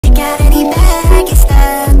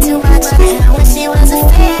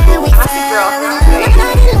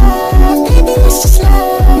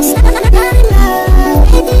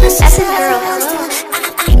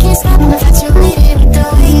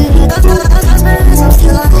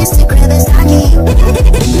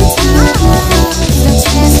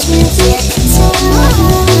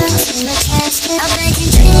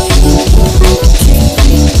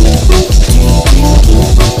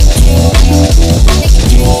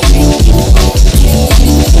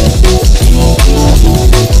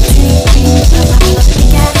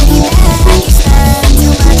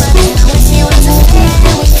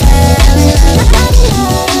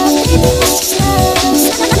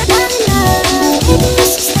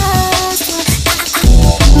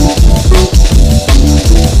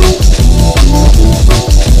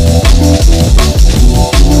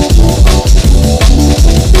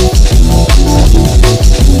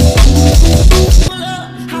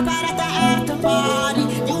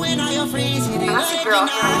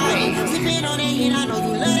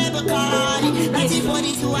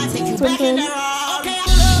twin.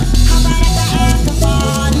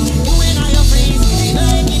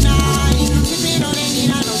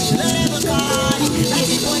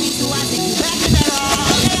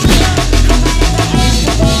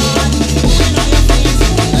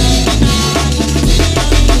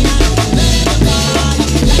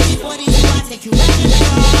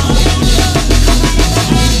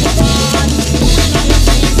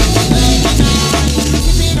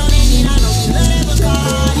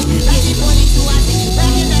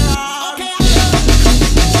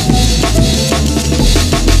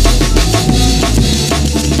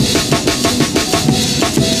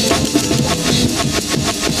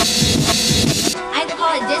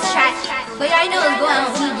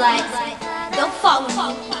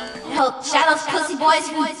 Shout out to pussy boys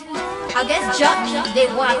who, I guess, jumped me, they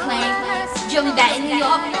want to claim. Jumped me back in New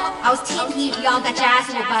York. I was 10 deep, y'all got your ass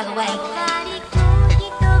whooped, by the way.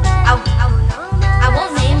 I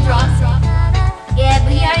won't name drop. Yeah,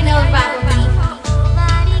 but you already know about me.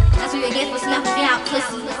 That's what you get for snuffing me out,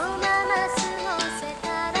 pussy.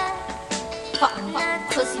 Fuck,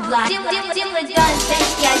 pussy blind. Dim with guns,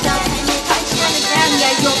 safety, I don't have it. Touch on the ground,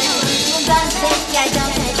 yeah, you're dim guns, safety, I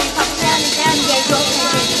don't have it. Touch on the ground, yeah, you're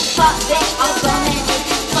fuck bitch, I'll go man,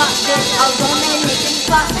 nigga. Fuck bitch, I'll go man, nigga.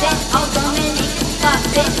 Fuck bitch, I'll go man, nigga. Fuck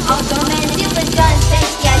bitch, I'll go man. Deal with guns,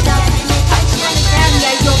 bitch, yeah, I don't have it. Touch on the ground,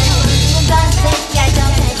 yeah, you're deal guns, bitch, yeah, I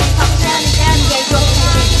don't have it. Touch on the ground, yeah, you're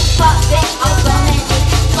fuck bitch, I'll go man,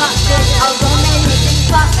 nigga. Fuck bitch, I'll go man, nigga.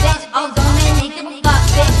 Fuck bitch, I'll go man, nigga. Fuck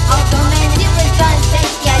bitch, I'll go man. Deal with guns,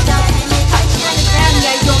 bitch, yeah, I don't have it. Touch on the ground,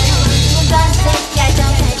 yeah, you're deal guns, bitch, yeah, I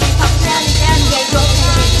don't have it. Touch on the ground, yeah, you're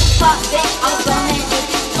fuck bitch, I'll go man, nigga.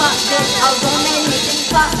 Fuck bitch, I'll go man, nigga.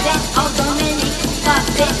 Fuck bitch, I'll go man, nigga. Fuck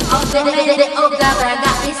bitch, I'll go man, nigga. Oh God, but I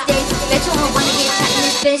got this stage. Bet you won't wanna get tight in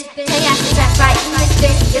this bitch. Tell you I can trap right in this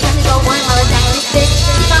bitch. You're gonna go one while I die in this bitch.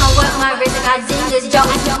 Keep on work my wrist, I got zingers. Joe,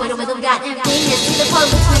 I can put it with them goddamn fingers. See the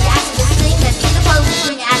police when you ask me to sing this. See the police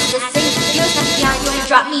when you ask me to sing. You was nothing young, you ain't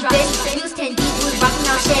drop me, bitch. You was 10 deep, you was rocking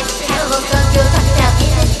out shit. Had a little girl, you was talking about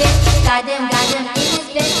in this bitch. Goddamn, in this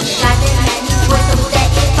bitch. Goddamn, man, these boys so that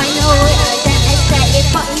if I know it,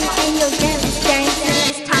 fuck you in your damn experience. And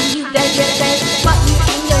next time you better get ready. Fuck you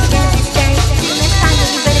in your damn experience. And next time that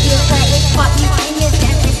you better be afraid. Fuck you in your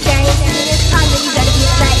damn experience. And next time that you better be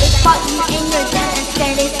afraid. Fuck you in your damn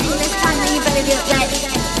experience. And next time that you better be afraid.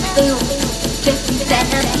 Ooh, bitch, you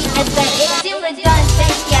better be afraid. Deal with guns,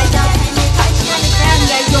 bitch, yeah, I don't have it. Touch on the ground,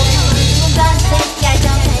 yeah, you're deal guns, bitch, yeah, I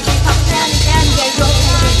don't have it. Touch on the ground, yeah, you're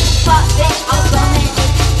fuck bitch, I'll go man, nigga.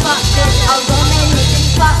 Fuck bitch, I'll go man, nigga.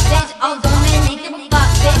 Fuck bitch, I'll go man, nigga.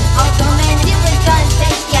 I'll go man, deal with guns,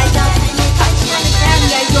 bitch, yeah, I don't have it. Touch on the ground,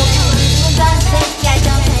 yeah, you're deal guns, bitch, yeah, I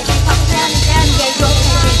don't have it. Touch on the ground, yeah, you're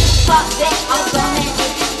fuck bitch, I'll go man,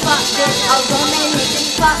 nigga. Fuck bitch, I'll go man, nigga.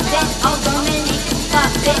 Fuck bitch, I'll go man, nigga.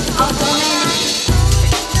 Fuck bitch, I'll go man, nigga.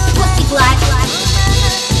 Pussy black,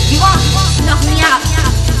 you want to knock me out,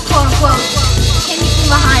 quote unquote. Hit me from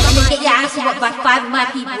behind and then get your ass whooped by 5 of my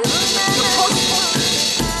people.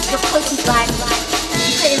 You're pussy black.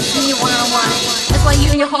 You couldn't see me one-on-one. That's why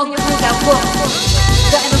you and your whole crew got whooped.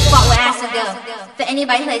 Don't ever fuck with Acidgvrl. For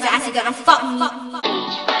anybody who plays Acidgvrl, don't fuck with me.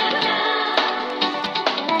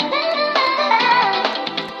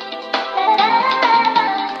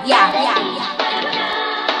 Yeah.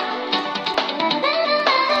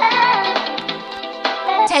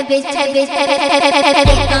 Take bitch, I'm in your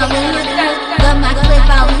throat. Got my clip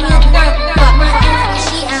out in your throat. Fuck my ass,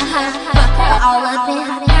 she and her. Fuck her all up in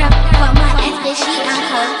her throat. Fuck my ass, she and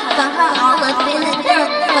her. Fuck her all up in the throat.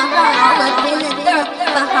 Fuck her all up in the throat.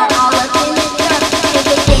 Fuck her all up in the throat.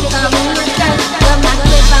 Take bitch, I'm in your throat. Got my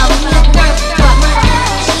clip out in your throat. Fuck my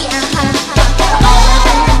ass, she and her. Fuck her all up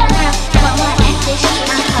in the throat. Fuck my ass, she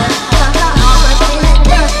and her. Fuck her all up in the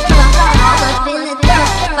throat. Fuck her all up in the throat.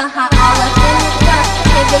 Fuck her all up in the throat.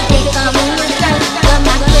 Take bitch, I'm in your throat. Got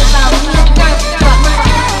my clip out in your throat. Fuck my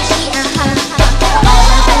ass, she and her. Fuck her all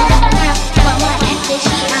up in the throat. Fuck my ass,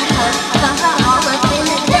 she and her. Fuck her all up in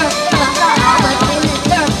the throat. Fuck her all up in the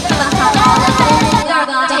throat. Fuck her all up in the throat.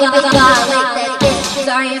 Take bitch, violate that bitch.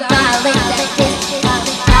 Sorry if violate that bitch.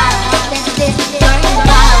 Violate that bitch. Sorry if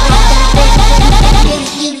violate that bitch.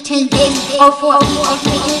 Eat 10 dicks. Or 4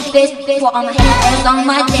 bitch. For all my hands on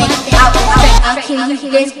my dick. Out the straight, I'll kill you,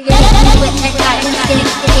 bitch. Hit you with that goddamn stick.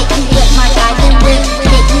 Hit you with my goddamn whip.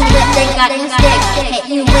 Hit you with that goddamn stick. Hit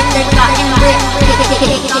you with that goddamn whip.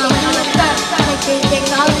 Hit all in your throat. Hit dick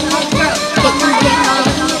all in your throat. Hit you dick all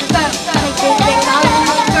in your throat. Hit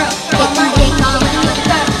dick all in your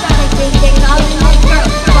throat. Hit you dick all in your throat. Hit dick all in your throat.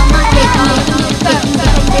 For my dick all in your throat.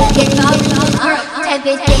 Hit dick all in your throat. Take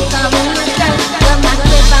bitch dick all in your throat. Got my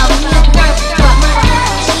clip all in your throat. Fuck my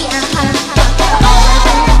ass, she and her.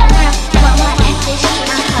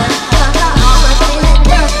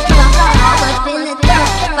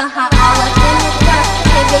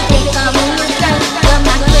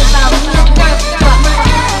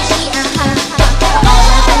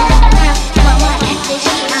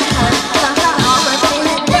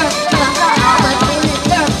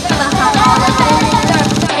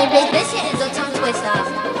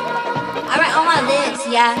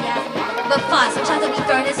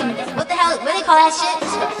 call that shit?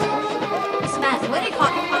 Smash, what do you call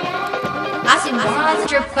it? Oxymorons,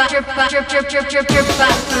 drip up. Go ahead,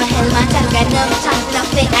 my time, got no time for no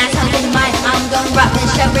fake assholes in mind. I'm gon' rock the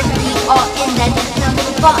show, be all in that. No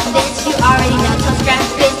fuck this, you already know. So strap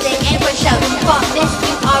this, they ain't for show. Fuck this,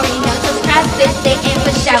 you already know. So strap this, they ain't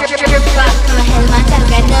for show. Go ahead, my time,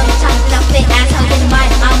 got no time for no fake assholes in mind.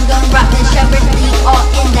 I'm gon' rock the show, be all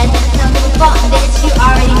in that. No fuck this, you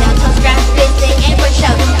already know. So strap this, they ain't for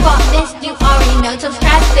show. Fuck this, you already know. So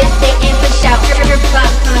strap this, they ain't for show. Go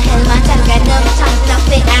ahead, my time, got no time for no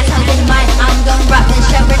fake assholes in mind. I'm gon' rock the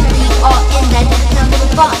show, be all in that. No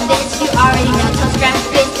fuck this, you already know. So strap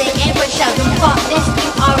this, they ain't for show. Fuck this, you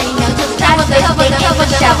already know. So strap this, they ain't for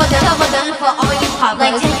show. Double for all you pop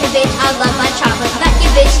like take a bitch, I love my chocolate. Not your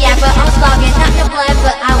bitch, yeah, but I'm slogging. Not your blood,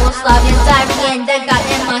 but I will slog it. Diarrhea and the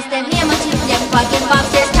goddamn monster. Me and my teeth, yeah, fucking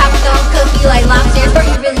monsters. Top don't cook you like lobsters. Bro,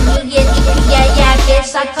 you really need your DP, yeah, bitch.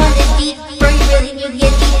 Suck on this deep. Bro, you really need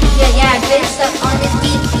your DP, yeah, bitch. Suck on this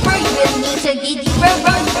deep. Bro, you really need to get deep. Bro,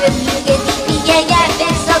 you really need your DP, yeah,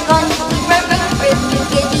 bitch. Suck on this deep. Bro, you really need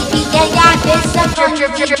your DP, yeah, bitch. Suck on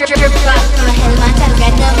this deep. Go ahead, my time,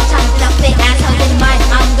 got no time for no fake assholes in mind.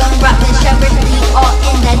 I'm gon' rock the show, be all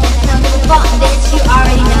in that. No fuck this, you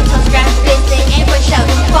already know. So strap this, they ain't for show.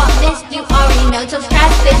 Fuck this, you already know. So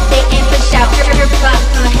strap this, they ain't for show. Go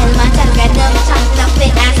ahead, my time, got no time for no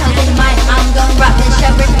fake assholes in mind. I'm gon' rock the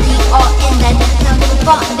show, be all in that. No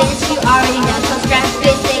fuck this, you already know. So strap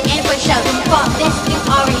this, they ain't for show. Fuck this, you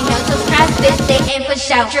already know. So strap this, they ain't for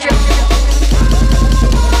show.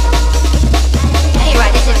 I need to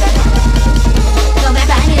write this shit better. No,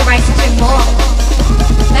 matter, I need to write some shit more.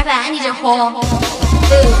 Matter, I need your whole.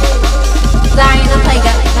 Dude, sorry, I'm gonna play a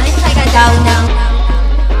dog now.